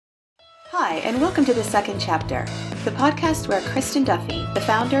Hi, and welcome to The Second Chapter, the podcast where Kristen Duffy, the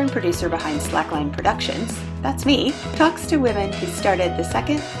founder and producer behind Slackline Productions, that's me, talks to women who started the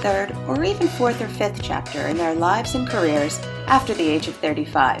second, third, or even fourth or fifth chapter in their lives and careers after the age of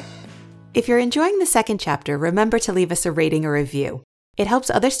 35. If you're enjoying The Second Chapter, remember to leave us a rating or review. It helps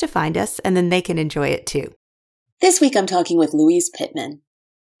others to find us, and then they can enjoy it too. This week I'm talking with Louise Pitman.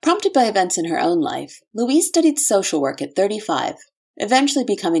 Prompted by events in her own life, Louise studied social work at 35, eventually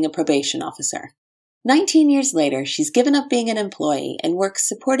becoming a probation officer. 19 years later, she's given up being an employee and works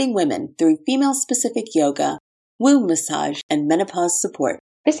supporting women through female-specific yoga, womb massage, and menopause support.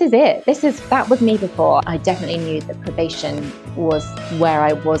 This is it. That was me before. I definitely knew that probation was where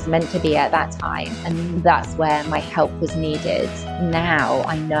I was meant to be at that time, and that's where my help was needed. Now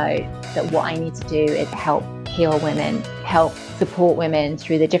I know that what I need to do is help heal women, help support women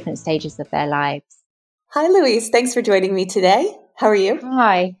through the different stages of their lives. Hi, Louise. Thanks for joining me today. How are you?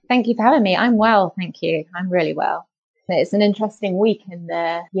 Hi. Thank you for having me. I'm well, thank you. I'm really well. It's an interesting week in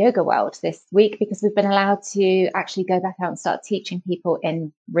the yoga world this week because we've been allowed to actually go back out and start teaching people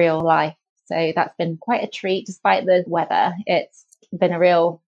in real life. So that's been quite a treat despite the weather. It's been a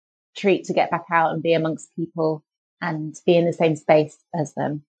real treat to get back out and be amongst people and be in the same space as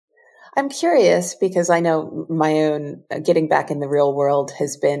them. I'm curious because I know my own getting back in the real world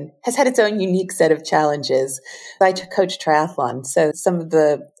has had its own unique set of challenges. I coach triathlon, so some of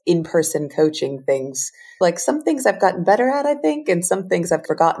the in-person coaching things, like some things I've gotten better at, I think, and some things I've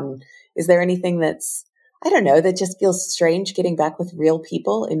forgotten. Is there anything that just feels strange getting back with real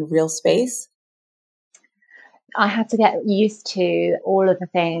people in real space? I had to get used to all of the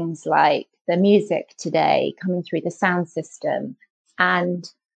things like the music today coming through the sound system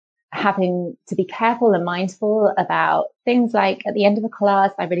and having to be careful and mindful about things like at the end of a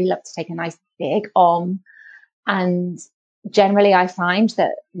class, I really love to take a nice big om. And generally I find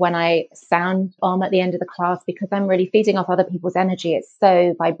that when I sound om at the end of the class, because I'm really feeding off other people's energy, it's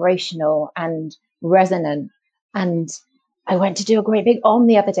so vibrational and resonant. And I went to do a great big om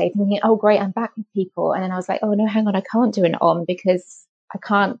the other day thinking, oh, great, I'm back with people. And then I was like, oh, no, hang on, I can't do an om because I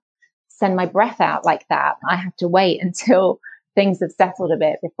can't send my breath out like that. I have to wait until things have settled a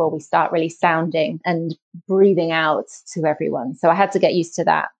bit before we start really sounding and breathing out to everyone. So I had to get used to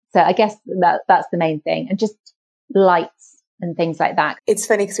that. So I guess that's the main thing. And just lights and things like that. It's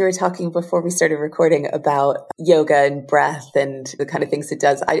funny because we were talking before we started recording about yoga and breath and the kind of things it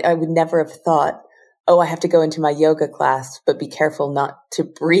does. I would never have thought, oh, I have to go into my yoga class, but be careful not to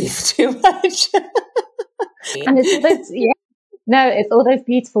breathe too much. And it's all those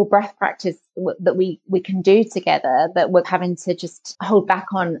beautiful breath practice that we can do together that we're having to just hold back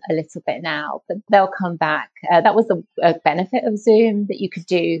on a little bit now, but they'll come back. That was a benefit of Zoom, that you could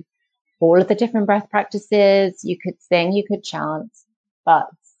do all of the different breath practices. You could sing, you could chant, but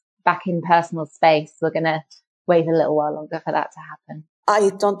back in personal space, we're going to wait a little while longer for that to happen.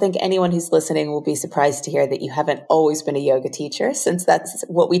 I don't think anyone who's listening will be surprised to hear that you haven't always been a yoga teacher, since that's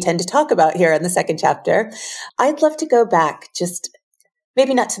what we tend to talk about here in the second chapter. I'd love to go back, just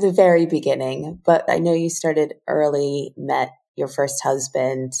maybe not to the very beginning, but I know you started early, met your first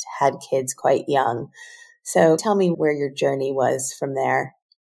husband, had kids quite young. So tell me where your journey was from there.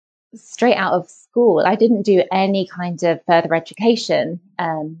 Straight out of school, I didn't do any kind of further education.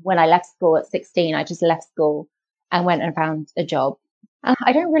 When I left school at 16, I just left school and went and found a job.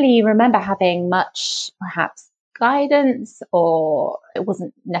 I don't really remember having much, perhaps, guidance, or it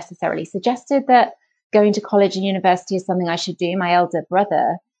wasn't necessarily suggested that going to college and university is something I should do. My elder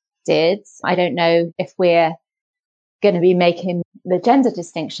brother did. I don't know if we're going to be making the gender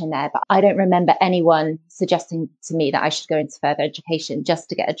distinction there, but I don't remember anyone suggesting to me that I should go into further education just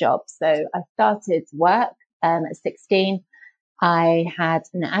to get a job. So I started work at 16. I had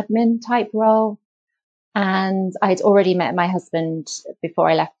an admin type role. And I'd already met my husband before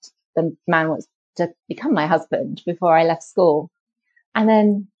I left. The man was to become my husband before I left school. And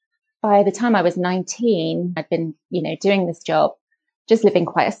then by the time I was 19, I'd been, doing this job, just living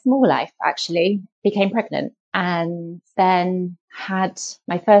quite a small life, actually, became pregnant and then had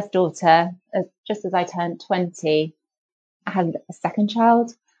my first daughter just as I turned 20. I had a second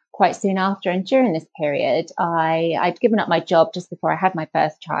child quite soon after. And during this period, I'd given up my job just before I had my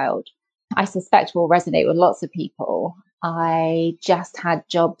first child. I suspect will resonate with lots of people. I just had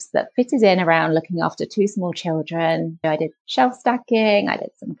jobs that fitted in around looking after two small children. I did shelf stacking, I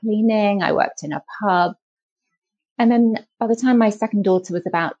did some cleaning, I worked in a pub. And then by the time my second daughter was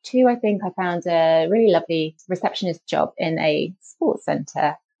about 2, I think I found a really lovely receptionist job in a sports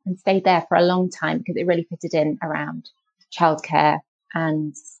centre and stayed there for a long time because it really fitted in around childcare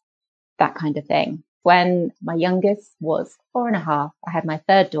and that kind of thing. When my youngest was 4.5, I had my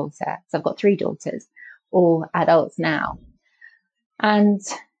third daughter. So I've got 3 daughters, all adults now. And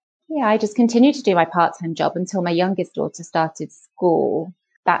yeah, I just continued to do my part-time job until my youngest daughter started school.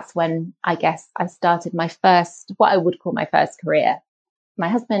 That's when I guess I started my first, what I would call my first career. My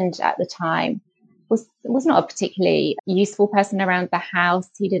husband at the time was not a particularly useful person around the house.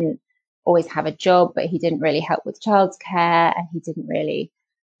 He didn't always have a job, but he didn't really help with childcare, and he didn't really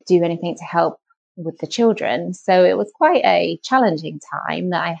do anything to help with the children. So it was quite a challenging time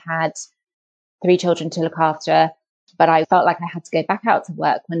that I had 3 children to look after. But I felt like I had to go back out to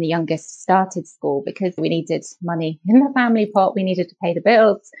work when the youngest started school because we needed money in the family pot. We needed to pay the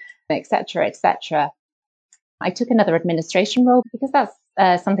bills, etc., etc. I took another administration role because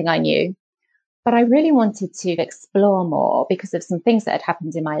that's something I knew. But I really wanted to explore more because of some things that had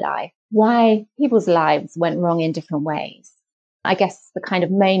happened in my life, why people's lives went wrong in different ways. I guess the kind of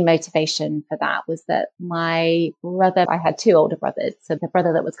main motivation for that was that my brother, I had 2 older brothers. So the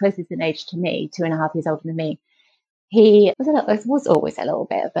brother that was closest in age to me, 2.5 years older than me, he was always a little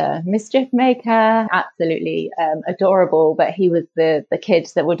bit of a mischief maker, absolutely adorable, but he was the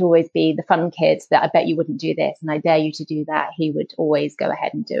kid that would always be the fun kid that I bet you wouldn't do this and I dare you to do that. He would always go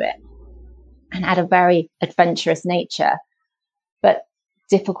ahead and do it and had a very adventurous nature. But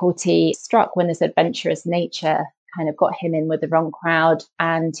difficulty struck when this adventurous nature kind of got him in with the wrong crowd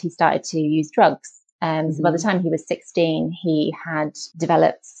and he started to use drugs. So by the time he was 16, he had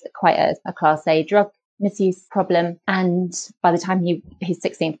developed quite a Class A drug misuse problem. And by the time his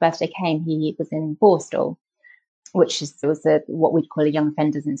 16th birthday came, he was in Borstal, which was what we'd call a young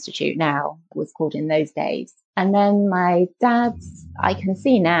offenders institute now, was called in those days. And then my dad, I can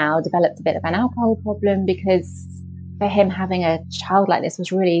see now, developed a bit of an alcohol problem because for him having a child like this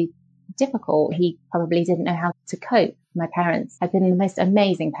was really difficult. He probably didn't know how to cope. My parents had been the most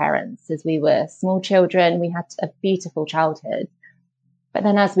amazing parents as we were small children. We had a beautiful childhood. But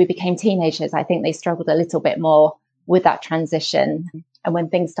then as we became teenagers, I think they struggled a little bit more with that transition. And when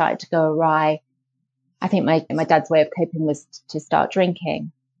things started to go awry, I think my dad's way of coping was to start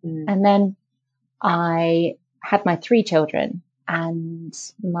drinking. And then I had my 3 children and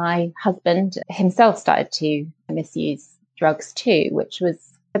my husband himself started to misuse drugs too, which was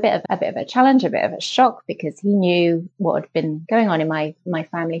a bit of a challenge, a bit of a shock because he knew what had been going on in my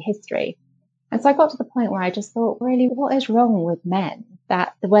family history. And so I got to the point where I just thought, really, what is wrong with men?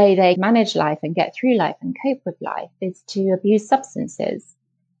 That the way they manage life and get through life and cope with life is to abuse substances.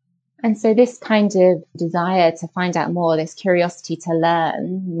 And so this kind of desire to find out more, this curiosity to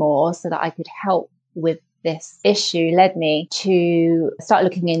learn more so that I could help with this issue led me to start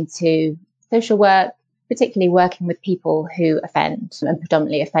looking into social work, particularly working with people who offend and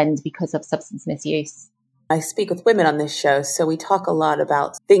predominantly offend because of substance misuse. I speak with women on this show, so we talk a lot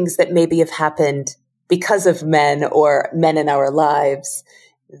about things that maybe have happened because of men or men in our lives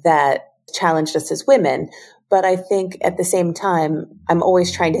that challenged us as women. But I think at the same time, I'm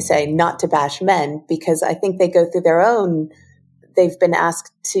always trying to say not to bash men because I think they go through they've been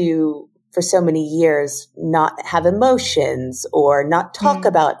asked to, for so many years, not have emotions or not talk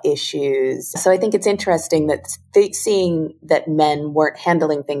about issues. So I think it's interesting that seeing that men weren't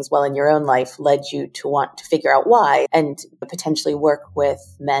handling things well in your own life led you to want to figure out why and potentially work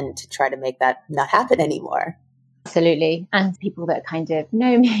with men to try to make that not happen anymore. Absolutely. And people that kind of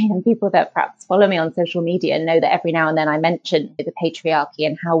know me and people that perhaps follow me on social media know that every now and then I mention the patriarchy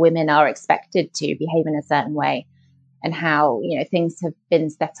and how women are expected to behave in a certain way and how, things have been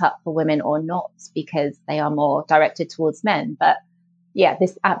set up for women or not because they are more directed towards men. But yeah,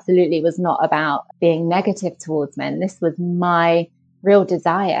 this absolutely was not about being negative towards men. This was my real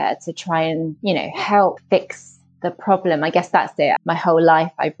desire to try and, help fix the problem. I guess that's it. My whole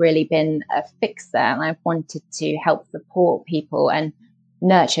life, I've really been a fixer and I've wanted to help support people and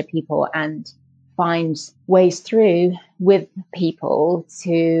nurture people and find ways through with people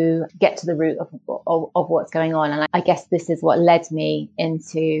to get to the root of what's going on. And I guess this is what led me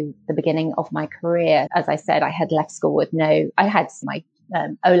into the beginning of my career. As I said, I had left school I had my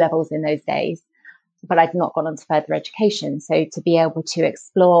O-levels in those days, but I'd not gone on to further education. So to be able to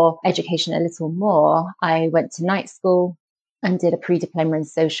explore education a little more, I went to night school and did a pre-diploma in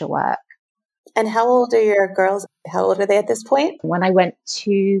social work. And how old are your girls? How old are they at this point? When I went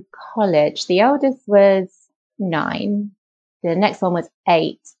to college, the eldest was 9, the next one was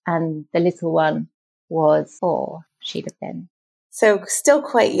 8, and the little one was 4, she'd have been. So still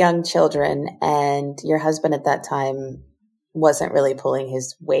quite young children, and your husband at that time wasn't really pulling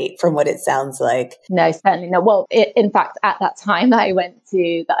his weight from what it sounds like. No, certainly not. Well, in fact, at that time that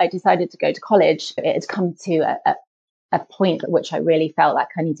I decided to go to college, it had come to a point at which I really felt like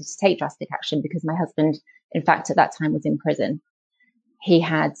I needed to take drastic action, because my husband, in fact, at that time was in prison. He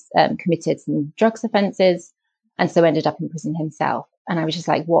had committed some drugs offences and so ended up in prison himself. And I was just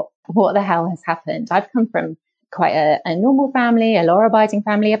like, what the hell has happened? I've come from quite a normal family, a law-abiding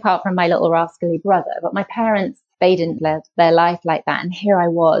family, apart from my little rascally brother. But my parents, they didn't live their life like that. And here I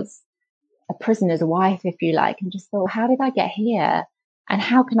was, a prisoner's wife, if you like, and just thought, how did I get here? And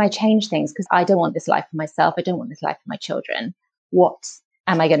how can I change things? Because I don't want this life for myself. I don't want this life for my children. What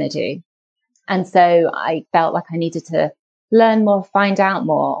am I going to do? And so I felt like I needed to learn more, find out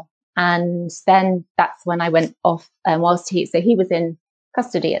more. And then that's when I went off so he was in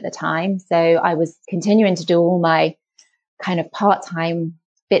custody at the time. So I was continuing to do all my kind of part-time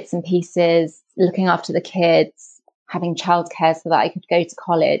bits and pieces, looking after the kids, having childcare so that I could go to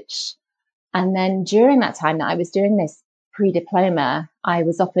college. And then during that time that I was doing this pre-diploma, I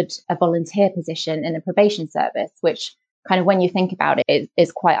was offered a volunteer position in the probation service, which kind of, when you think about it,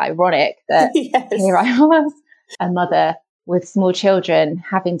 is quite ironic that Yes. Here I was, a mother with small children,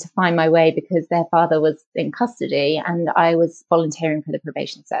 having to find my way because their father was in custody, and I was volunteering for the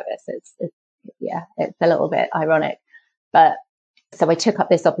probation service. It's a little bit ironic, but so I took up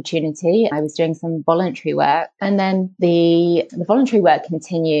this opportunity. I was doing some voluntary work, and then the voluntary work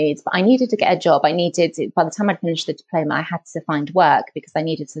continued, but I needed to get a job. By the time I'd finished the diploma, I had to find work because I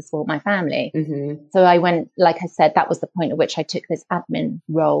needed to support my family. Mm-hmm. So I went, like I said, that was the point at which I took this admin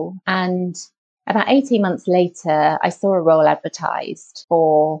role. And about 18 months later, I saw a role advertised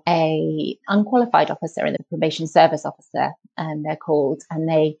for a unqualified officer in the probation service officer, and they're called, and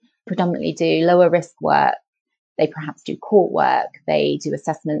they predominantly do lower risk work. They perhaps do court work. They do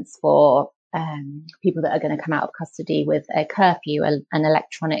assessments for people that are going to come out of custody with a curfew, an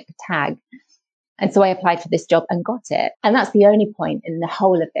electronic tag. And so I applied for this job and got it. And that's the only point in the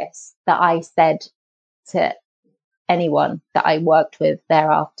whole of this that I said to anyone that I worked with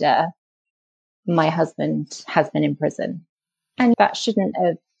thereafter, my husband has been in prison. And that shouldn't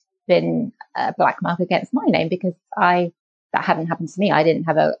have been a black mark against my name, because that hadn't happened to me. I didn't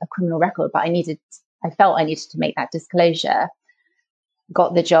have a criminal record, but I felt I needed to make that disclosure.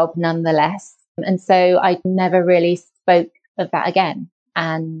 Got the job nonetheless. And so I never really spoke of that again.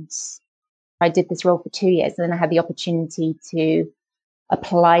 And I did this role for 2 years, and then I had the opportunity to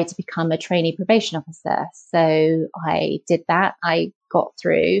apply to become a trainee probation officer. So I did that. I got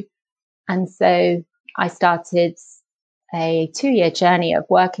through. And so I started a 2-year journey of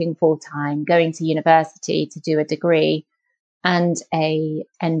working full time, going to university to do a degree and a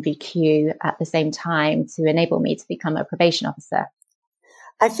NVQ at the same time to enable me to become a probation officer.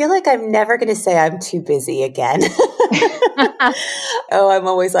 I feel like I'm never going to say I'm too busy again. I'm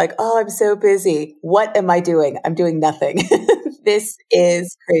always like, I'm so busy. What am I doing? I'm doing nothing. This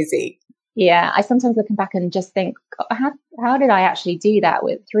is crazy. Yeah, I sometimes look back and just think, how did I actually do that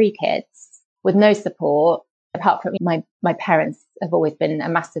with 3 kids, with no support? Apart from my parents have always been a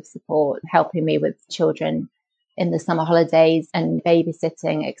massive support, helping me with children in the summer holidays and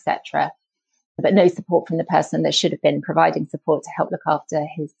babysitting, etc. But no support from the person that should have been providing support to help look after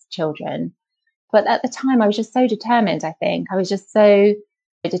his children. But at the time, I was just so determined, I think. I was just so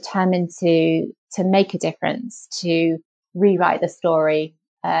determined to make a difference, to rewrite the story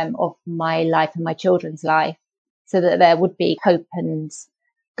of my life and my children's life, so that there would be hope and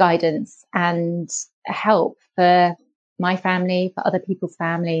guidance and help for my family, for other people's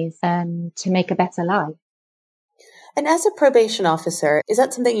families, to make a better life. And as a probation officer, is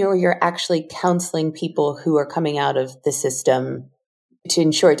that something you're actually counseling people who are coming out of the system to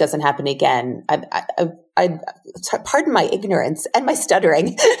ensure it doesn't happen again? I pardon my ignorance and my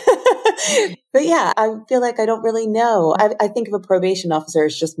stuttering. But yeah, I feel like I don't really know. I think of a probation officer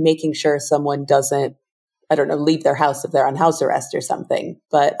as just making sure someone doesn't, I don't know, leave their house if they're on house arrest or something.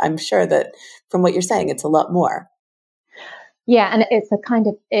 But I'm sure that from what you're saying, it's a lot more. Yeah, and it's a kind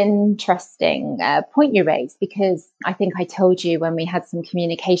of interesting point you raised, because I think I told you when we had some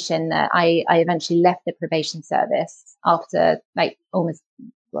communication that I eventually left the probation service after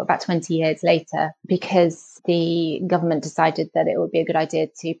about 20 years later, because the government decided that it would be a good idea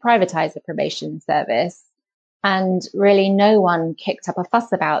to privatize the probation service. And really no one kicked up a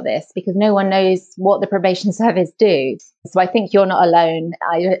fuss about this, because no one knows what the probation service do. So I think you're not alone.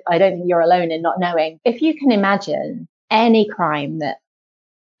 I don't think you're alone in not knowing. If you can imagine any crime that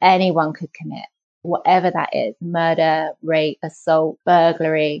anyone could commit, whatever that is, murder, rape, assault,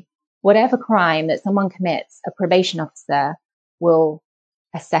 burglary, whatever crime that someone commits, a probation officer will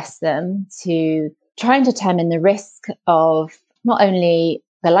assess them to try and determine the risk of not only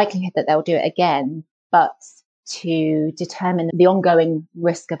the likelihood that they'll do it again, but to determine the ongoing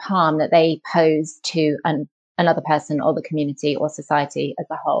risk of harm that they pose to another person or the community or society as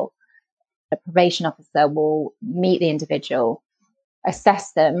a whole. A probation officer will meet the individual,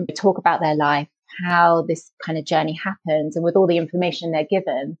 assess them, talk about their life, how this kind of journey happens, and with all the information they're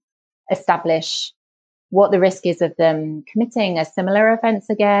given, establish what the risk is of them committing a similar offence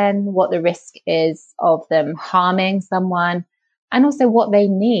again, what the risk is of them harming someone, and also what they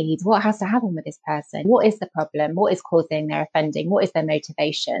need, what has to happen with this person, what is the problem, what is causing their offending, what is their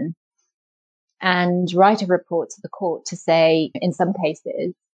motivation, and write a report to the court to say, in some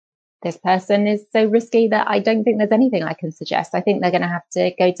cases, this person is so risky that I don't think there's anything I can suggest. I think they're going to have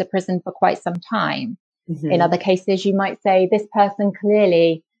to go to prison for quite some time. Mm-hmm. In other cases, you might say this person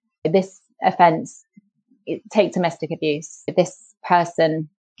clearly, this offence, take domestic abuse. This person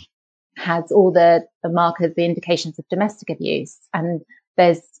has all the markers, the indications of domestic abuse. And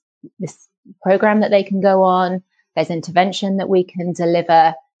there's this program that they can go on. There's intervention that we can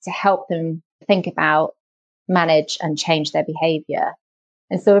deliver to help them think about, manage and change their behaviour.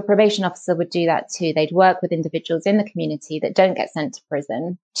 And so a probation officer would do that too. They'd work with individuals in the community that don't get sent to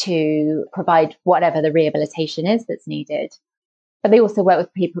prison to provide whatever the rehabilitation is that's needed. But they also work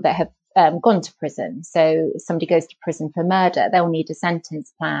with people that have gone to prison. So somebody goes to prison for murder, they'll need a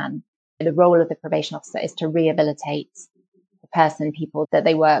sentence plan. The role of the probation officer is to rehabilitate the person, people that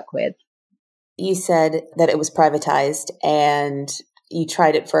they work with. You said that it was privatized and you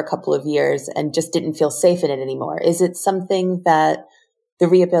tried it for a couple of years and just didn't feel safe in it anymore. Is it something that the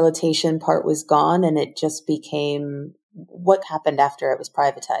rehabilitation part was gone and it just became, what happened after it was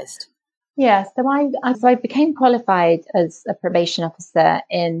privatized? Yeah, so I became qualified as a probation officer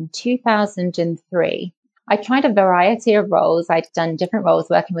in 2003. I tried a variety of roles. I'd done different roles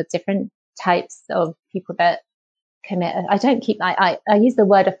working with different types of people that commit. I use the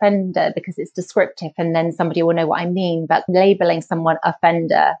word offender because it's descriptive and then somebody will know what I mean, but labeling someone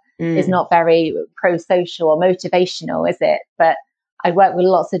offender is not very pro-social or motivational, is it? But I worked with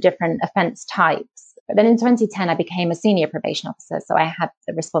lots of different offence types. But then in 2010, I became a senior probation officer. So I had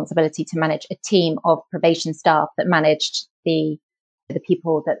the responsibility to manage a team of probation staff that managed the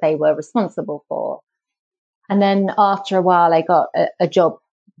people that they were responsible for. And then after a while, I got a job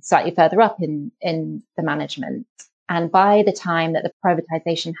slightly further up in the management. And by the time that the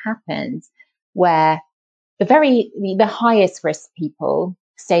privatization happened, where the highest risk people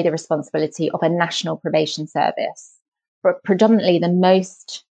stay the responsibility of a national probation service, but predominantly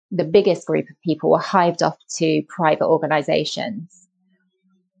the biggest group of people were hived off to private organizations.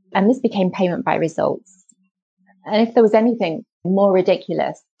 And this became payment by results. And if there was anything more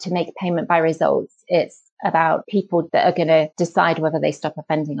ridiculous to make payment by results, it's about people that are going to decide whether they stop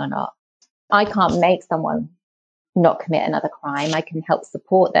offending or not. I can't make someone not commit another crime. I can help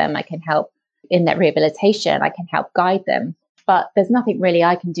support them. I can help in their rehabilitation. I can help guide them. But there's nothing really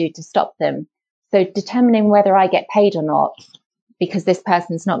I can do to stop them. So determining whether I get paid or not because this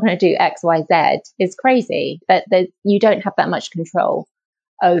person's not going to do X, Y, Z is crazy. But you don't have that much control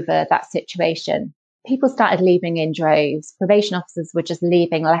over that situation. People started leaving in droves. Probation officers were just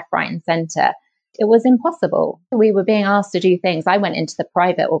leaving left, right, and centre. It was impossible. We were being asked to do things. I went into the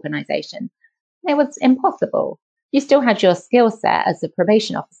private organisation. It was impossible. You still had your skill set as a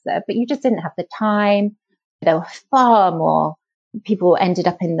probation officer, but you just didn't have the time. There were far more people ended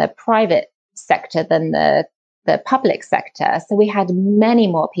up in the private sector than the public sector. So we had many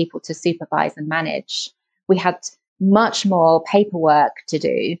more people to supervise and manage. We had much more paperwork to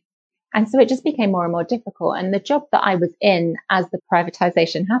do. And so it just became more and more difficult. And the job that I was in as the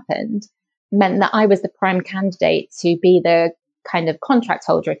privatization happened meant that I was the prime candidate to be the kind of contract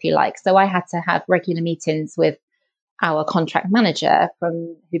holder, if you like. So I had to have regular meetings with our contract manager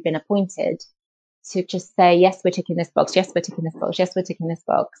who'd been appointed to just say, yes, we're ticking this box. Yes, we're ticking this box. Yes, we're ticking this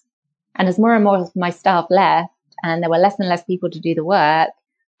box. And as more and more of my staff left and there were less and less people to do the work,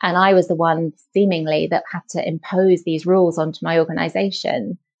 and I was the one seemingly that had to impose these rules onto my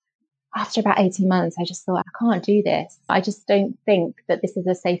organization, after about 18 months, I just thought, I can't do this. I just don't think that this is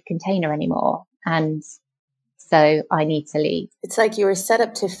a safe container anymore. And so I need to leave. It's like you were set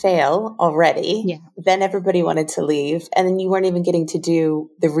up to fail already. Yeah. Then everybody wanted to leave. And then you weren't even getting to do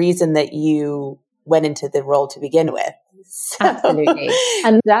the reason that you went into the role to begin with. So. Absolutely.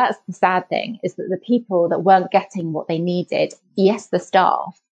 And that's the sad thing, is that the people that weren't getting what they needed, yes, the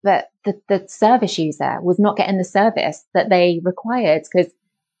staff, but the service user was not getting the service that they required because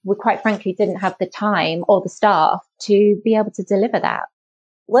we quite frankly didn't have the time or the staff to be able to deliver that.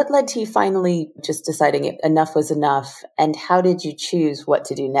 What led to you finally just deciding enough was enough? And how did you choose what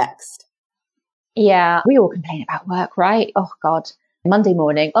to do next? Yeah, we all complain about work, right? Oh, God. Monday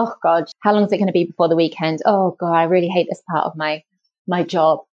morning. Oh, God. How long is it going to be before the weekend? Oh, God, I really hate this part of my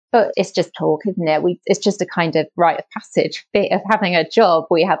job. But it's just talk, isn't it? It's just a kind of rite of passage bit of having a job.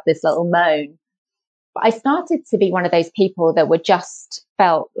 We have this little moan. But I started to be one of those people that would just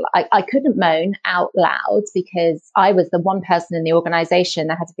felt like I couldn't moan out loud because I was the one person in the organization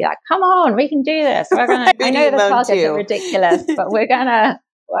that had to be like, come on, we can do this. We're gonna I know the targets are ridiculous, but we're gonna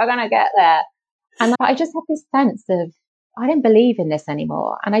get there. And I just had this sense of I didn't believe in this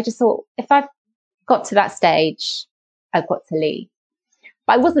anymore. And I just thought, if I've got to that stage, I've got to leave.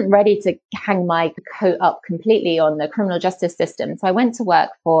 But I wasn't ready to hang my coat up completely on the criminal justice system. So I went to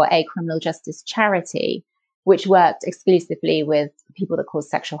work for a criminal justice charity, which worked exclusively with people that caused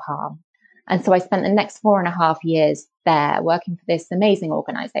sexual harm. And so I spent the next 4.5 years there working for this amazing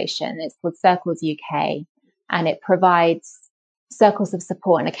organization. It's called Circles UK, and it provides circles of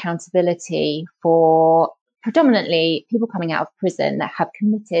support and accountability for predominantly people coming out of prison that have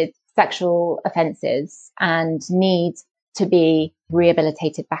committed sexual offences and need to be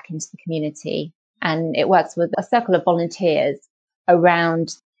rehabilitated back into the community. And it works with a circle of volunteers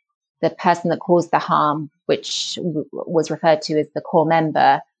around the person that caused the harm, which was referred to as the core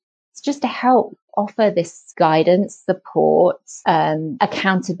member. It's just to help offer this guidance, support,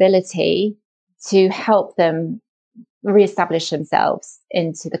 accountability to help them reestablish themselves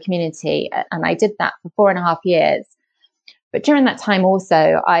into the community. And I did that for 4.5 years. But during that time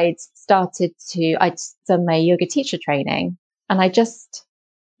also, I'd done my yoga teacher training, and I just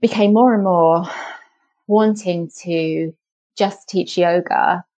became more and more wanting to just teach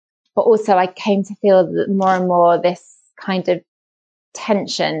yoga. But also I came to feel that more and more this kind of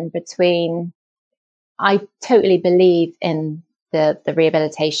tension between, I totally believe in the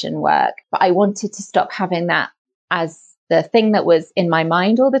rehabilitation work, but I wanted to stop having that as the thing that was in my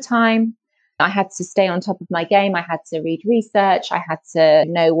mind all the time. I had to stay on top of my game. I had to read research. I had to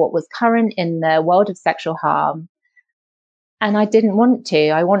know what was current in the world of sexual harm. And I didn't want to.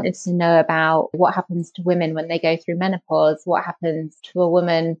 I wanted to know about what happens to women when they go through menopause, what happens to a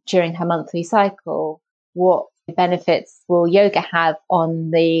woman during her monthly cycle, what benefits will yoga have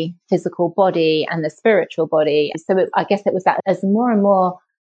on the physical body and the spiritual body. So I guess it was that as more and more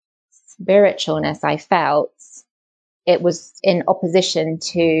spiritualness I felt, it was in opposition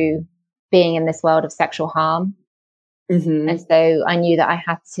to being in this world of sexual harm. Mm-hmm. And so I knew that I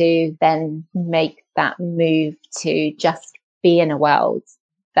had to then make that move to just be in a world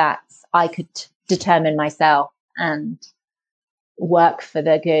that I could determine myself and work for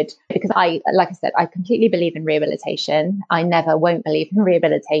the good. Because like I said, I completely believe in rehabilitation. I never won't believe in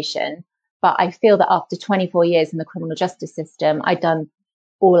rehabilitation. But I feel that after 24 years in the criminal justice system, I'd done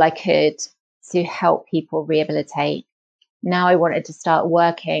all I could to help people rehabilitate. Now I wanted to start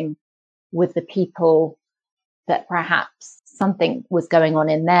working with the people that perhaps something was going on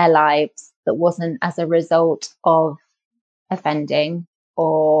in their lives that wasn't as a result of offending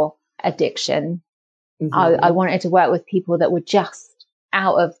or addiction. Mm-hmm. I wanted to work with people that were just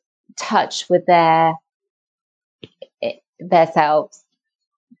out of touch with their selves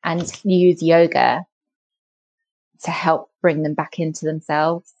and use yoga to help bring them back into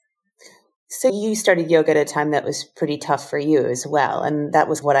themselves. So you started yoga at a time that was pretty tough for you as well. And that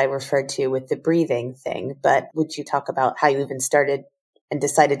was what I referred to with the breathing thing. But would you talk about how you even started and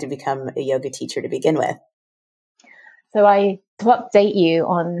decided to become a yoga teacher to begin with? So to update you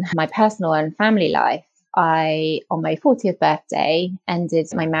on my personal and family life, I, on my 40th birthday, ended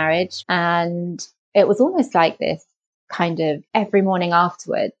my marriage. And it was almost like this kind of every morning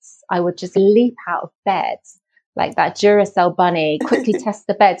afterwards, I would just leap out of bed like that Duracell bunny, quickly test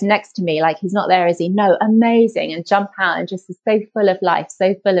the bed next to me, like he's not there, is he? No, amazing, and jump out and just so full of life,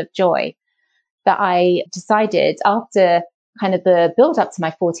 so full of joy, that I decided after kind of the build up to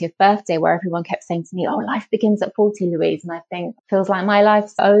my 40th birthday, where everyone kept saying to me, oh, life begins at 40, Louise. And I think it feels like my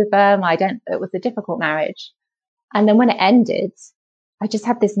life's over. It was a difficult marriage. And then when it ended, I just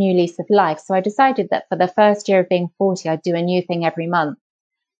had this new lease of life. So I decided that for the first year of being 40, I'd do a new thing every month.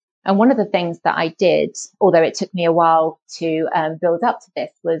 And one of the things that I did, although it took me a while to build up to this,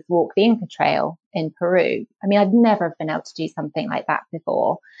 was walk the Inca Trail in Peru. I mean, I'd never been able to do something like that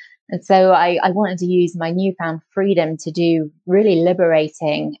before. And so I wanted to use my newfound freedom to do really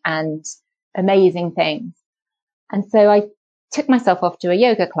liberating and amazing things. And so I took myself off to a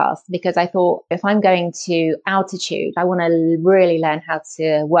yoga class because I thought, if I'm going to altitude, I want to really learn how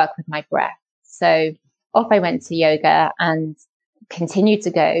to work with my breath. So off I went to yoga and continued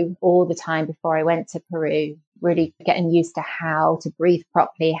to go all the time before I went to Peru, really getting used to how to breathe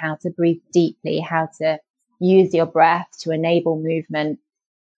properly, how to breathe deeply, how to use your breath to enable movement.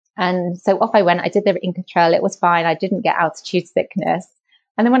 And so off I went. I did the Inca Trail. It was fine. I didn't get altitude sickness.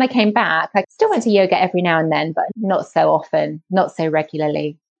 And then when I came back, I still went to yoga every now and then, but not so often, not so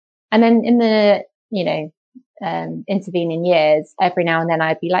regularly. And then in the, intervening years, every now and then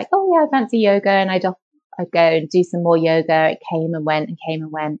I'd be like, oh yeah, I fancy yoga. And I'd go and do some more yoga. It came and went and came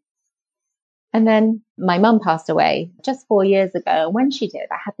and went. And then my mum passed away just 4 years ago. And when she did,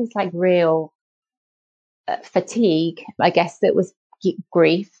 I had this like real fatigue. I guess it was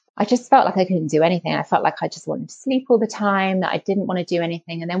grief. I just felt like I couldn't do anything. I felt like I just wanted to sleep all the time, that I didn't want to do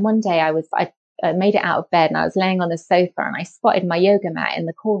anything. And then one day I made it out of bed and I was laying on the sofa and I spotted my yoga mat in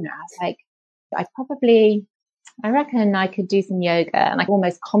the corner. I was like, I reckon I could do some yoga. And I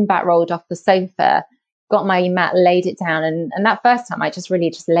almost combat rolled off the sofa, got my mat, laid it down. And that first time I just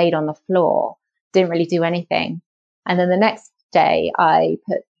laid on the floor, didn't really do anything. And then the next day I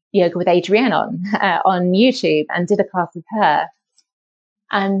put Yoga with Adrienne on YouTube and did a class with her.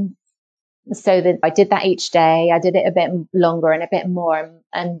 And so that I did that each day. I did it a bit longer and a bit more.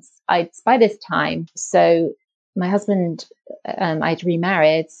 And by this time, so my husband, I'd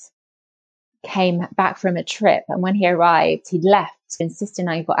remarried, came back from a trip. And when he arrived, he left, insisting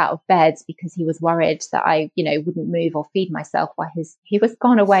I got out of bed because he was worried that I, wouldn't move or feed myself while he was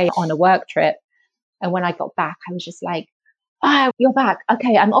gone away on a work trip. And when I got back, I was just like, oh, you're back.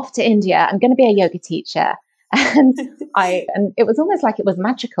 Okay, I'm off to India. I'm going to be a yoga teacher. And it was almost like it was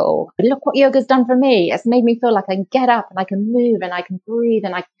magical. Look what yoga's done for me. It's made me feel like I can get up and I can move and I can breathe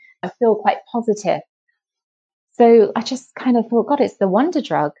and I feel quite positive. So I just kind of thought, God, it's the wonder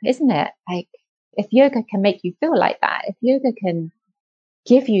drug, isn't it? Like if yoga can make you feel like that, if yoga can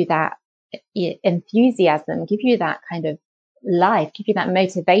give you that enthusiasm, give you that kind of life, give you that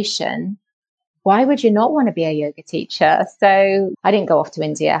motivation, why would you not want to be a yoga teacher? So I didn't go off to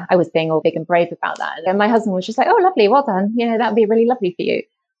India. I was being all big and brave about that. And my husband was just like, oh, lovely. Well done. That'd be really lovely for you.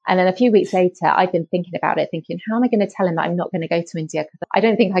 And then a few weeks later, I've been thinking about it, thinking, how am I going to tell him that I'm not going to go to India? Because I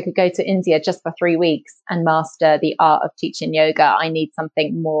don't think I could go to India just for 3 weeks and master the art of teaching yoga. I need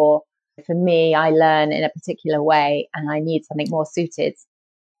something more. For me, I learn in a particular way and I need something more suited.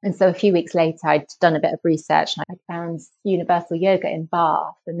 And so a few weeks later, I'd done a bit of research and I found Universal Yoga in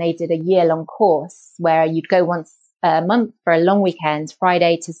Bath, and they did a year-long course where you'd go once a month for a long weekend,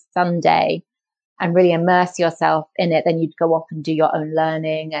 Friday to Sunday, and really immerse yourself in it. Then you'd go off and do your own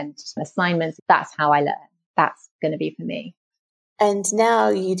learning and assignments. That's how I learn. That's going to be for me. And now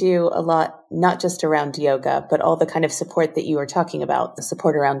you do a lot, not just around yoga, but all the kind of support that you were talking about, the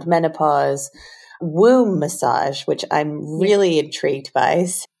support around menopause, womb massage, which I'm really intrigued by.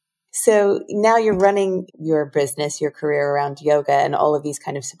 So now you're running your business, your career around yoga and all of these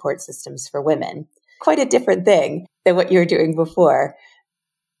kind of support systems for women. Quite a different thing than what you were doing before.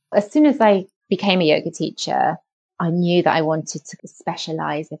 As soon as I became a yoga teacher, I knew that I wanted to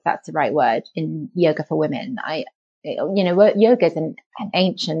specialize, if that's the right word, in yoga for women. Yoga is an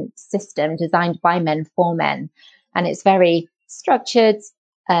ancient system designed by men for men, and it's very structured,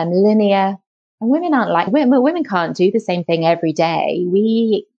 linear. And women can't do the same thing every day.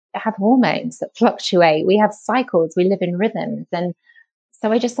 We have hormones that fluctuate. We have cycles. We live in rhythms. And so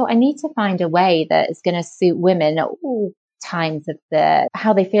I just thought I need to find a way that is going to suit women at all times of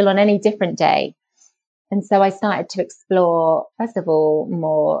how they feel on any different day. And so I started to explore, first of all,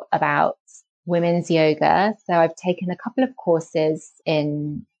 more about women's yoga. So I've taken a couple of courses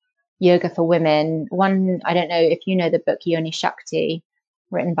in yoga for women. One, I don't know if you know the book Yoni Shakti,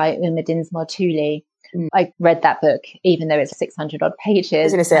 written by Uma Dinsmore Tuli. I read that book, even though it's 600 odd pages. I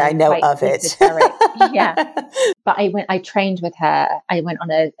was going to say, I know of it. Yeah. But I trained with her. I went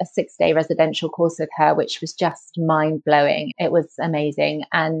on a 6-day residential course with her, which was just mind blowing. It was amazing.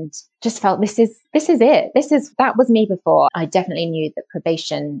 And just felt this is it. That was me before. I definitely knew that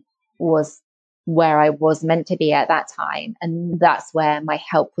probation was where I was meant to be at that time. And that's where my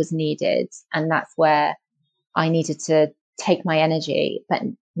help was needed. And that's where I needed to take my energy. But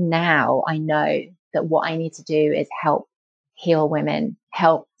now I know that what I need to do is help heal women,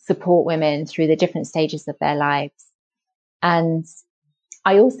 help support women through the different stages of their lives. And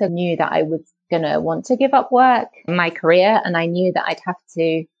I also knew that I was going to want to give up work, my career, and I knew that I'd have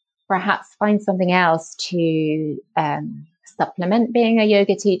to perhaps find something else to supplement being a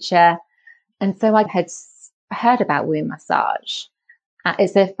yoga teacher. And so I had heard about womb massage.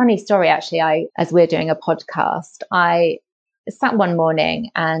 It's a funny story, actually. As we're doing a podcast, I sat one morning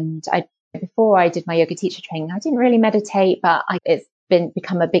and before I did my yoga teacher training, I didn't really meditate, but it's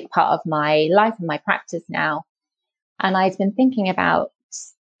become a big part of my life and my practice now. And I'd been thinking about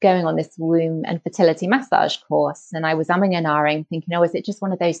going on this womb and fertility massage course. And I was umming and ahhing, thinking, is it just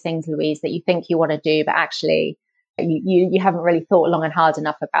one of those things, Louise, that you think you want to do, but actually you haven't really thought long and hard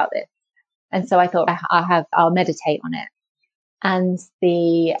enough about this. And so I thought I'll meditate on it. And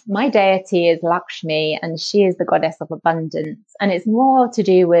my deity is Lakshmi, and she is the goddess of abundance. And it's more to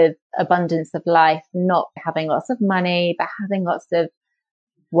do with abundance of life, not having lots of money, but having lots of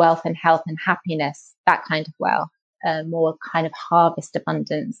wealth and health and happiness, that kind of wealth, more kind of harvest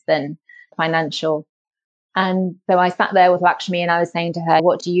abundance than financial. And so I sat there with Lakshmi and I was saying to her,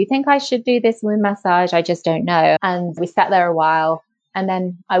 what do you think I should do this moon massage? I just don't know. And we sat there a while, and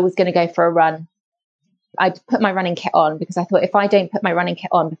then I was going to go for a run. I'd put my running kit on because I thought if I don't put my running kit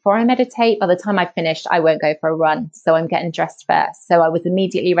on before I meditate, by the time I've finished, I won't go for a run. So I'm getting dressed first. So I was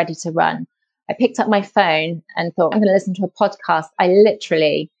immediately ready to run. I picked up my phone and thought, I'm going to listen to a podcast. I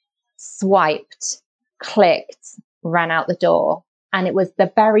literally swiped, clicked, ran out the door. And it was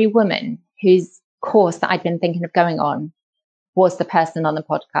the very woman whose course that I'd been thinking of going on was the person on the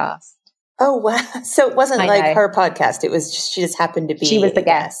podcast. Oh, wow. So it wasn't like her podcast. It was just, she just happened to be she was the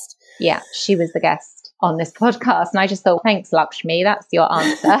guest. Yeah, she was the guest on this podcast. And I just thought, thanks, Lakshmi. That's your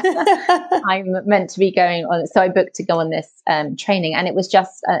answer. I'm meant to be going on. So I booked to go on this training, and it was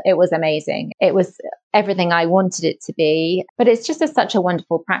just, it was amazing. It was everything I wanted it to be, but it's just such a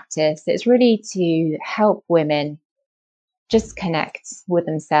wonderful practice. It's really to help women just connect with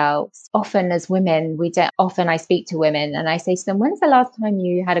themselves. Often as women, I speak to women and I say to them, when's the last time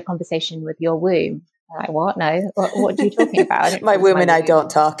you had a conversation with your womb? I'm like, what? No. What are you talking about? My womb and I don't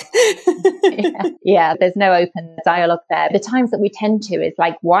talk. Yeah, there's no open dialogue there. The times that we tend to is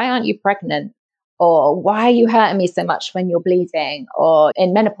like, why aren't you pregnant? Or why are you hurting me so much when you're bleeding? Or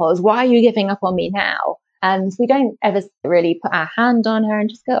in menopause, why are you giving up on me now? And we don't ever really put our hand on her and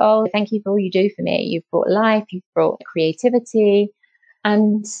just go, oh, thank you for all you do for me. You've brought life, you've brought creativity.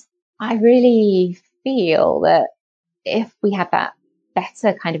 And I really feel that if we have that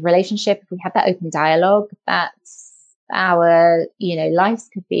better kind of relationship, if we have that open dialogue, that our, lives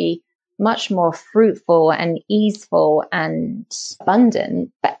could be much more fruitful and easeful and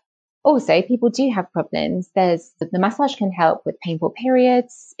abundant. But also, people do have problems. The massage can help with painful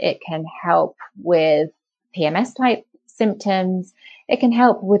periods. It can help with PMS type symptoms. It can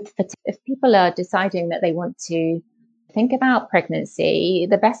help with if people are deciding that they want to think about pregnancy.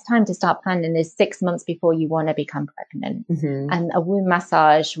 The best time to start planning is 6 months before you want to become pregnant. Mm-hmm. And a womb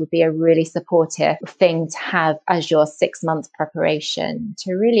massage would be a really supportive thing to have as your 6 months preparation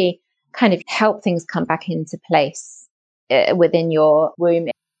to really kind of help things come back into place within your womb.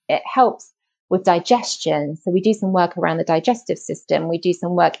 It helps with digestion. So we do some work around the digestive system. We do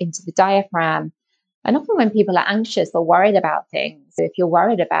some work into the diaphragm. And often when people are anxious or worried about things, if you're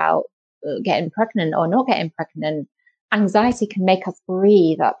worried about getting pregnant or not getting pregnant, anxiety can make us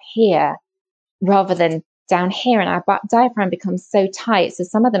breathe up here rather than down here. And our diaphragm becomes so tight. So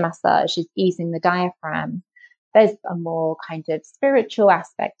some of the massage is easing the diaphragm. There's a more kind of spiritual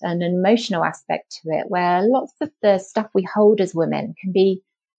aspect and an emotional aspect to it, where lots of the stuff we hold as women can be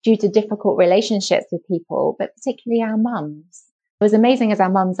due to difficult relationships with people, but particularly our mums. As amazing as our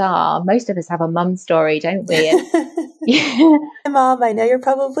mums are, most of us have a mum story, don't we? Yeah. Mom, I know you're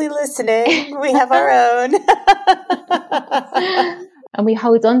probably listening. We have our own. And we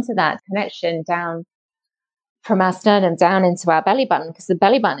hold on to that connection down from our sternum down into our belly button, because the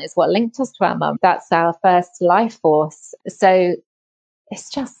belly button is what linked us to our mum. That's our first life force. So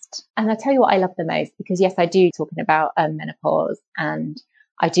it's just, and I tell you what I love the most, because yes, I do talking about menopause, and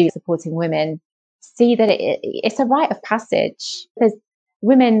I do supporting women see that it's a rite of passage. There's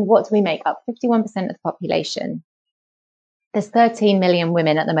women, what do we make up? 51% of the population. There's 13 million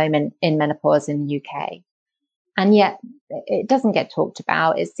women at the moment in menopause in the UK. And yet it doesn't get talked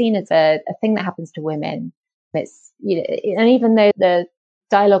about. It's seen as a thing that happens to women. It's, and even though the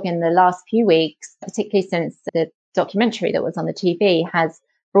dialogue in the last few weeks, particularly since the documentary that was on the TV, has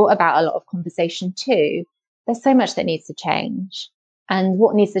brought about a lot of conversation too, there's so much that needs to change. And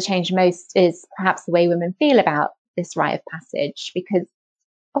what needs to change most is perhaps the way women feel about this rite of passage, because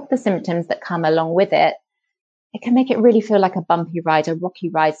of the symptoms that come along with it. It can make it really feel like a bumpy ride, a rocky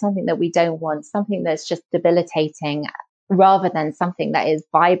ride, something that we don't want, something that's just debilitating, rather than something that is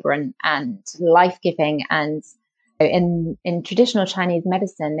vibrant and life-giving. And in traditional Chinese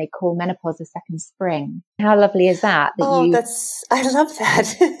medicine, they call menopause a second spring. How lovely is that? I love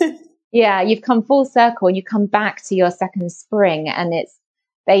that. Yeah, you've come full circle and you come back to your second spring. And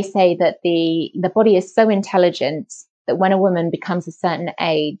they say that the body is so intelligent that when a woman becomes a certain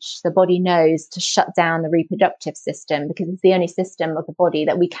age, the body knows to shut down the reproductive system, because it's the only system of the body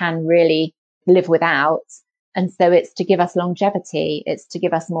that we can really live without. And so it's to give us longevity. It's to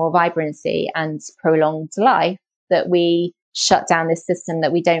give us more vibrancy and prolonged life, that we shut down this system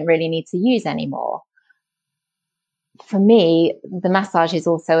that we don't really need to use anymore. For me, the massage is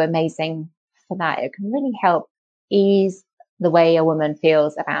also amazing for that. It can really help ease the way a woman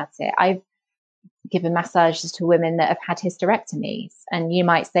feels about it. I've given massages to women that have had hysterectomies, and you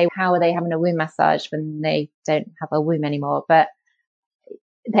might say, how are they having a womb massage when they don't have a womb anymore? But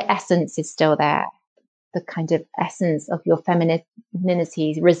the essence is still there. The kind of essence of your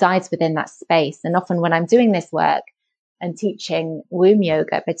femininity resides within that space. And often when I'm doing this work and teaching womb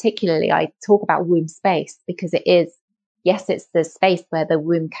yoga, particularly, I talk about womb space, because it is, yes, it's the space where the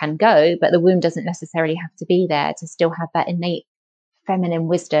womb can go, but the womb doesn't necessarily have to be there to still have that innate feminine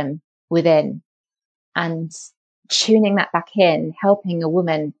wisdom within. And tuning that back in, helping a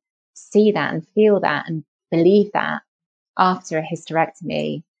woman see that and feel that and believe that after a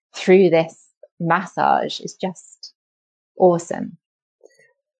hysterectomy through this massage is just awesome.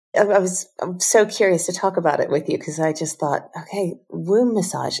 I'm so curious to talk about it with you, because I just thought, okay, womb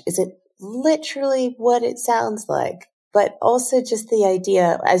massage, is it literally what it sounds like? But also just the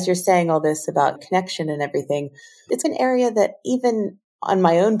idea, as you're saying all this about connection and everything, it's an area that even on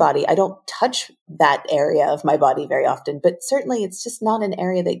my own body, I don't touch that area of my body very often, but certainly it's just not an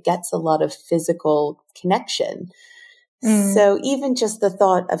area that gets a lot of physical connection. So even just the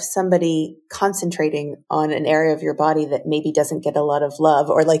thought of somebody concentrating on an area of your body that maybe doesn't get a lot of love,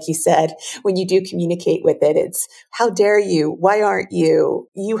 or like you said, when you do communicate with it, it's, how dare you? Why aren't you?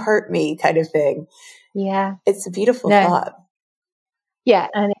 You hurt me kind of thing. Yeah. It's a beautiful thought. Yeah,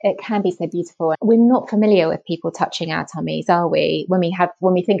 and it can be so beautiful. We're not familiar with people touching our tummies, are we? When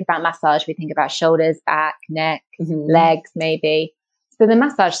we think about massage, we think about shoulders, back, neck, legs, maybe. So the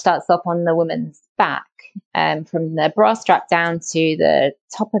massage starts off on the woman's back, from the bra strap down to the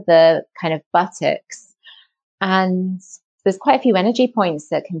top of the kind of buttocks. And there's quite a few energy points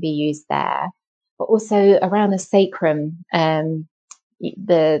that can be used there, but also around the sacrum,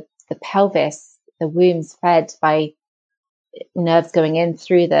 the pelvis, the womb's fed by nerves going in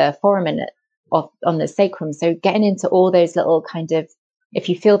through the foramen on the sacrum. So getting into all those little kind of, if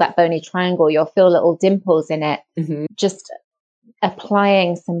you feel that bony triangle, you'll feel little dimples in it, just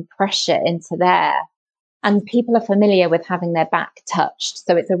applying some pressure into there. And people are familiar with having their back touched.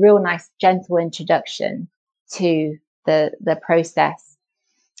 So it's a real nice, gentle introduction to the process.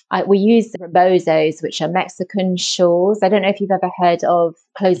 We use rebozos, which are Mexican shawls. I don't know if you've ever heard of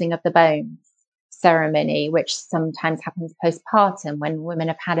closing of the bones ceremony, which sometimes happens postpartum when women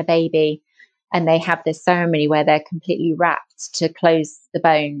have had a baby, and they have this ceremony where they're completely wrapped to close the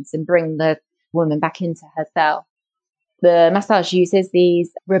bones and bring the woman back into herself. The massage uses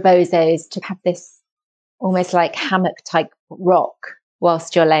these rebozos to have this almost like hammock type rock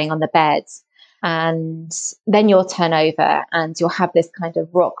whilst you're laying on the bed. And then you'll turn over and you'll have this kind of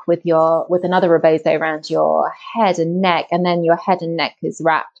rock with another rebozo around your head and neck. And then your head and neck is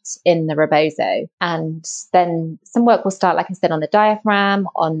wrapped in the rebozo. And then some work will start, like I said, on the diaphragm,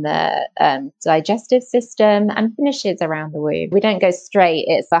 on the digestive system, and finishes around the womb. We don't go straight.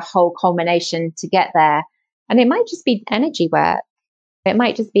 It's a whole culmination to get there. And it might just be energy work. It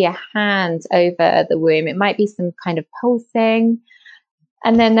might just be a hand over the womb. It might be some kind of pulsing.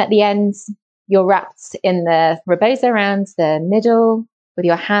 And then at the end, you're wrapped in the rebozo around the middle with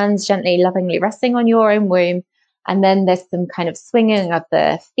your hands gently, lovingly resting on your own womb. And then there's some kind of swinging of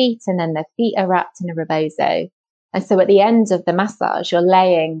the feet, and then the feet are wrapped in a rebozo. And so at the end of the massage, you're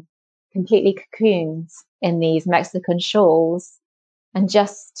laying completely cocooned in these Mexican shawls, and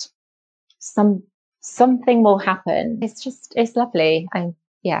just something will happen. It's lovely.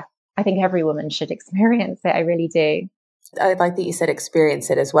 I think every woman should experience it. I really do. I like that you said experience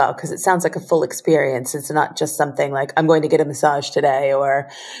it as well, because it sounds like a full experience. It's not just something like, I'm going to get a massage today, or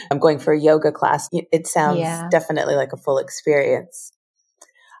I'm going for a yoga class. It sounds definitely like a full experience.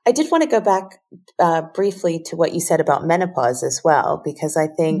 I did want to go back briefly to what you said about menopause as well, because I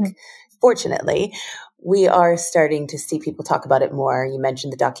think, fortunately, we are starting to see people talk about it more. You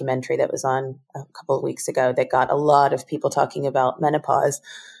mentioned the documentary that was on a couple of weeks ago that got a lot of people talking about menopause.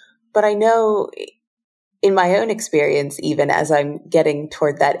 But I know in my own experience, even as I'm getting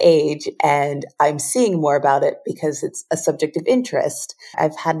toward that age and I'm seeing more about it because it's a subject of interest,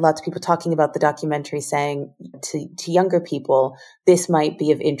 I've had lots of people talking about the documentary saying to younger people, this might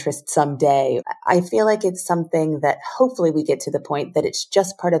be of interest someday. I feel like it's something that hopefully we get to the point that it's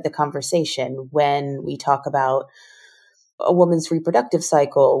just part of the conversation when we talk about a woman's reproductive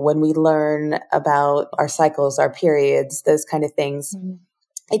cycle, when we learn about our cycles, our periods, those kind of things.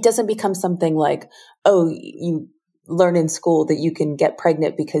 It doesn't become something like, oh, you learn in school that you can get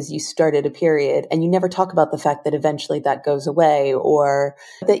pregnant because you started a period, and you never talk about the fact that eventually that goes away, or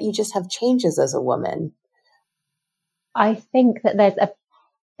that you just have changes as a woman. I think that there's a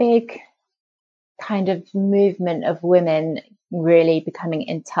big kind of movement of women really becoming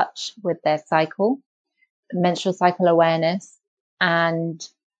in touch with their cycle. menstrual cycle awareness and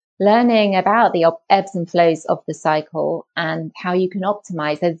learning about the ebbs and flows of the cycle and how you can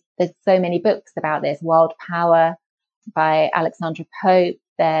optimize. There's so many books about this. Wild Power by Alexandra Pope.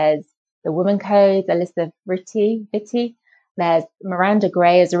 There's The Woman Code, Alyssa Vitti. There's Miranda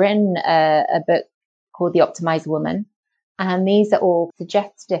Gray has written a book called The Optimized Woman. And these are all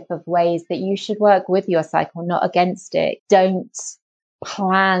suggestive of ways that you should work with your cycle, not against it. Don't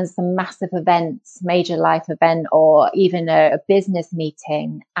plan some massive events, major life event, or even a business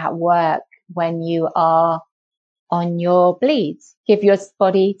meeting at work when you are on your bleeds. Give your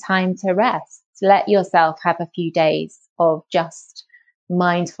body time to rest. Let yourself have a few days of just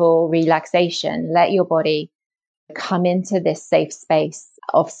mindful relaxation. Let your body come into this safe space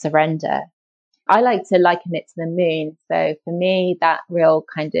of surrender. I like to liken it to the moon. So for me, that real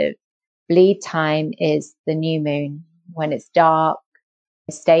kind of bleed time is the new moon. When it's dark,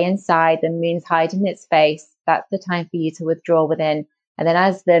 stay inside, the moon's hiding its face. That's the time for you to withdraw within. And then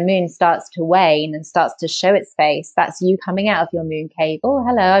as the moon starts to wane and starts to show its face, that's you coming out of your moon cave. Oh,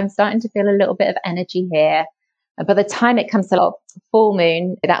 hello, I'm starting to feel a little bit of energy here. And by the time it comes to full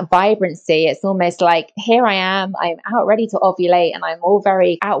moon, that vibrancy, it's almost like, here I am, I'm out ready to ovulate, and I'm all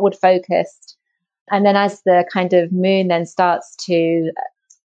very outward focused. And then as the kind of moon then starts to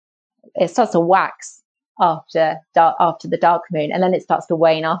wax after the dark moon, and then it starts to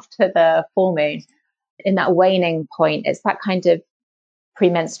wane after the full moon. In that waning point, it's that kind of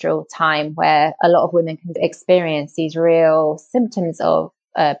premenstrual time where a lot of women can experience these real symptoms of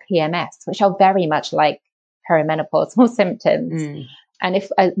PMS, which are very much like perimenopausal symptoms. And if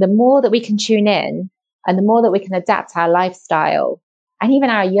the more that we can tune in and the more that we can adapt our lifestyle and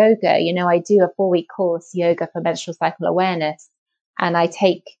even our yoga, I do a 4-week course, Yoga for Menstrual Cycle Awareness, and I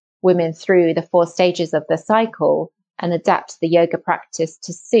take women through the 4 stages of the cycle and adapt the yoga practice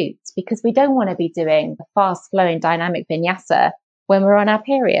to suit, because we don't want to be doing the fast flowing dynamic vinyasa when we're on our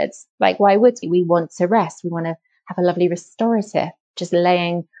periods. Like, why would we? We want to rest. We want to have a lovely restorative, just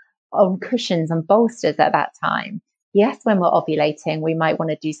laying on cushions and bolsters at that time. Yes, when we're ovulating, we might want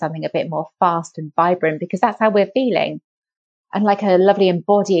to do something a bit more fast and vibrant because that's how we're feeling. And like a lovely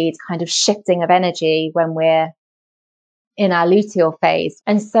embodied kind of shifting of energy when we're in our luteal phase.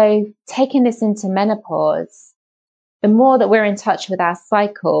 And so taking this into menopause, the more that we're in touch with our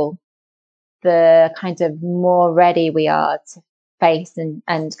cycle, the kind of more ready we are to face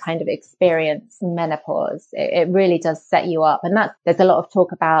and kind of experience menopause. It really does set you up. And there's a lot of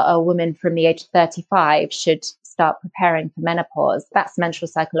talk about a woman from the age of 35 should start preparing for menopause. That's menstrual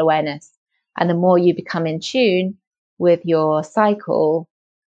cycle awareness. And the more you become in tune with your cycle,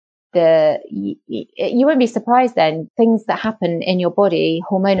 you won't be surprised then, things that happen in your body,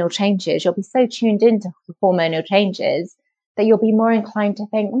 hormonal changes, you'll be so tuned into hormonal changes that you'll be more inclined to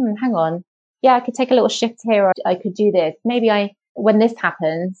think, hang on, yeah, I could take a little shift here, or I could do this. Maybe when this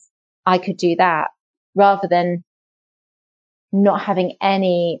happens, I could do that, rather than not having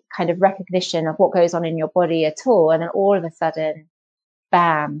any kind of recognition of what goes on in your body at all. And then all of a sudden,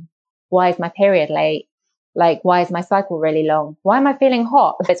 bam, why is my period late? Like, why is my cycle really long? Why am I feeling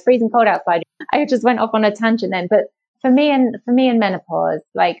hot? It's freezing cold outside. I just went off on a tangent then. But for me in menopause,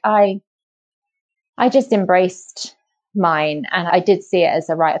 like I just embraced mine, and I did see it as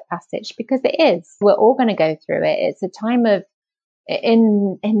a rite of passage, because it is. We're all going to go through it. It's a time of,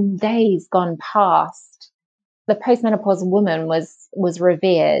 in days gone past, the postmenopausal woman was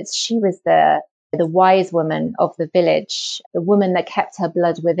revered. She was the wise woman of the village, the woman that kept her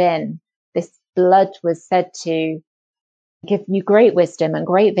blood within. This blood was said to give you great wisdom and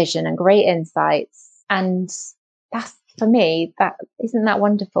great vision and great insights. And that's, for me, that isn't that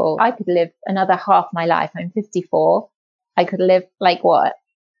wonderful? I could live another half my life. I'm 54. I could live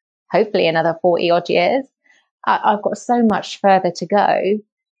hopefully another 40 odd years. I've got so much further to go.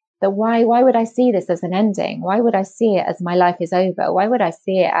 That why would I see this as an ending? Why would I see it as my life is over? Why would I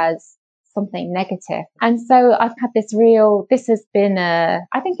see it as something negative? And so I've had this has been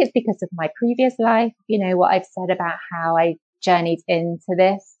I think it's because of my previous life, what I've said about how I journeyed into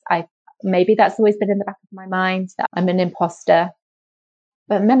this. Maybe that's always been in the back of my mind, that I'm an imposter.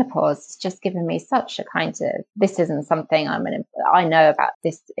 But menopause has just given me such a kind of, this isn't something I know about.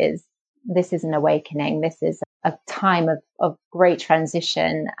 This is an awakening. This is a time of great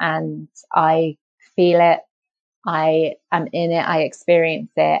transition, and I feel it. I am in it. I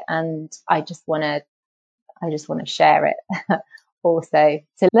experience it, and I just want to share it also,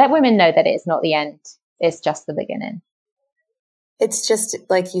 to let women know that it's not the end. It's just the beginning. It's just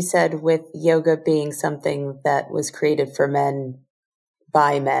like you said, with yoga being something that was created for men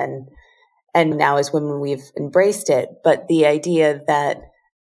by men, and now as women we've embraced it. But the idea that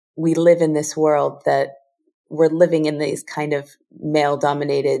we live in this world that we're living in these kind of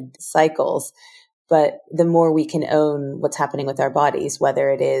male-dominated cycles. But the more we can own what's happening with our bodies, whether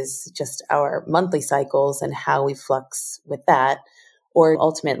it is just our monthly cycles and how we flux with that, or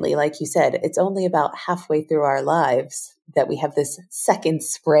ultimately, like you said, it's only about halfway through our lives that we have this second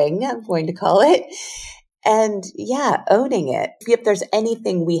spring, I'm going to call it. And yeah, owning it. If there's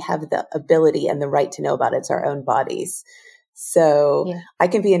anything we have the ability and the right to know about, it's our own bodies. So I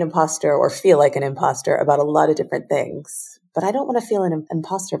can be an imposter or feel like an imposter about a lot of different things, but I don't want to feel an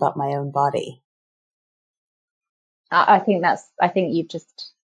imposter about my own body. I think you've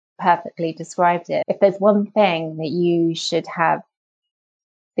just perfectly described it. If there's one thing that you should have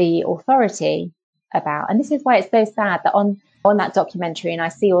the authority about, and this is why it's so sad that on that documentary, and I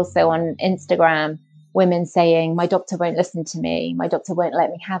see also on Instagram, women saying, my doctor won't listen to me, my doctor won't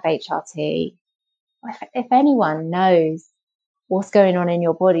let me have HRT. If anyone knows what's going on in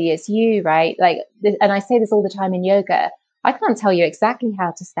your body, it's you, right? Like, and I say this all the time in yoga, I can't tell you exactly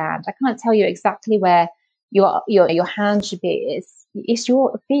how to stand. I can't tell you exactly where your hand should be. It's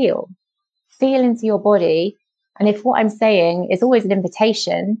your feel into your body. And if what I'm saying is always an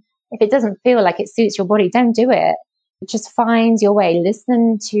invitation, if it doesn't feel like it suits your body, don't do it. Just find your way.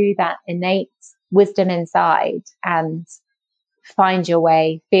 Listen to that innate wisdom inside and find your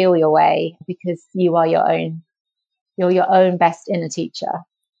way, feel your way, because you are you're your own best inner teacher.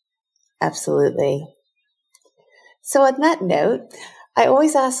 Absolutely. So on that note, I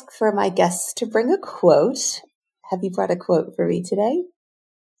always ask for my guests to bring a quote. Have you brought a quote for me today?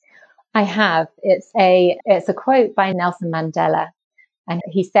 I have. It's a quote by Nelson Mandela. And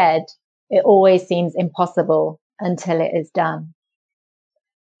he said, "It always seems impossible until it is done."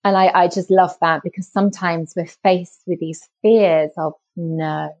 And I just love that, because sometimes we're faced with these fears of, no,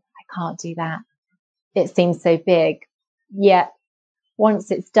 I can't do that. It seems so big. Yet once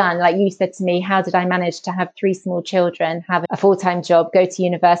it's done, like you said to me, how did I manage to have 3 small children, have a full-time job, go to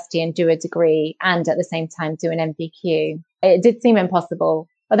university and do a degree, and at the same time do an MBQ? It did seem impossible,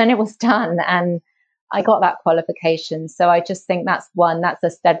 but then it was done and I got that qualification. So I just think that's a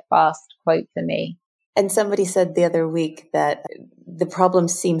steadfast quote for me. And somebody said the other week that the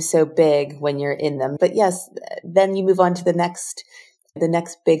problems seem so big when you're in them. But yes, then you move on to the next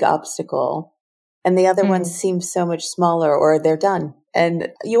big obstacle. And the other ones seem so much smaller, or they're done.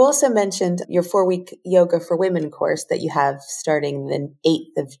 And you also mentioned your 4-week yoga for women course that you have starting the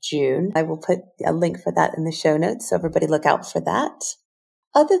 8th of June. I will put a link for that in the show notes, so everybody look out for that.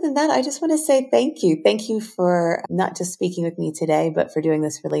 Other than that, I just want to say thank you. Thank you for not just speaking with me today, but for doing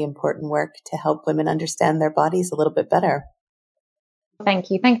this really important work to help women understand their bodies a little bit better. Thank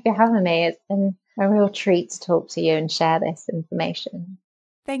you. Thank you for having me. It's been a real treat to talk to you and share this information.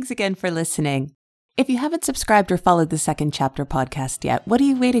 Thanks again for listening. If you haven't subscribed or followed the Second Chapter podcast yet, what are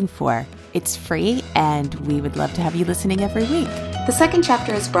you waiting for? It's free, and we would love to have you listening every week. The Second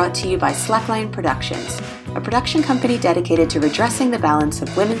Chapter is brought to you by Slackline Productions, a production company dedicated to redressing the balance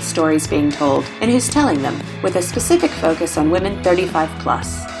of women's stories being told and who's telling them, with a specific focus on women 35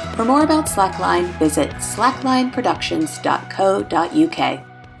 plus. For more about Slackline, visit slacklineproductions.co.uk.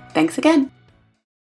 Thanks again.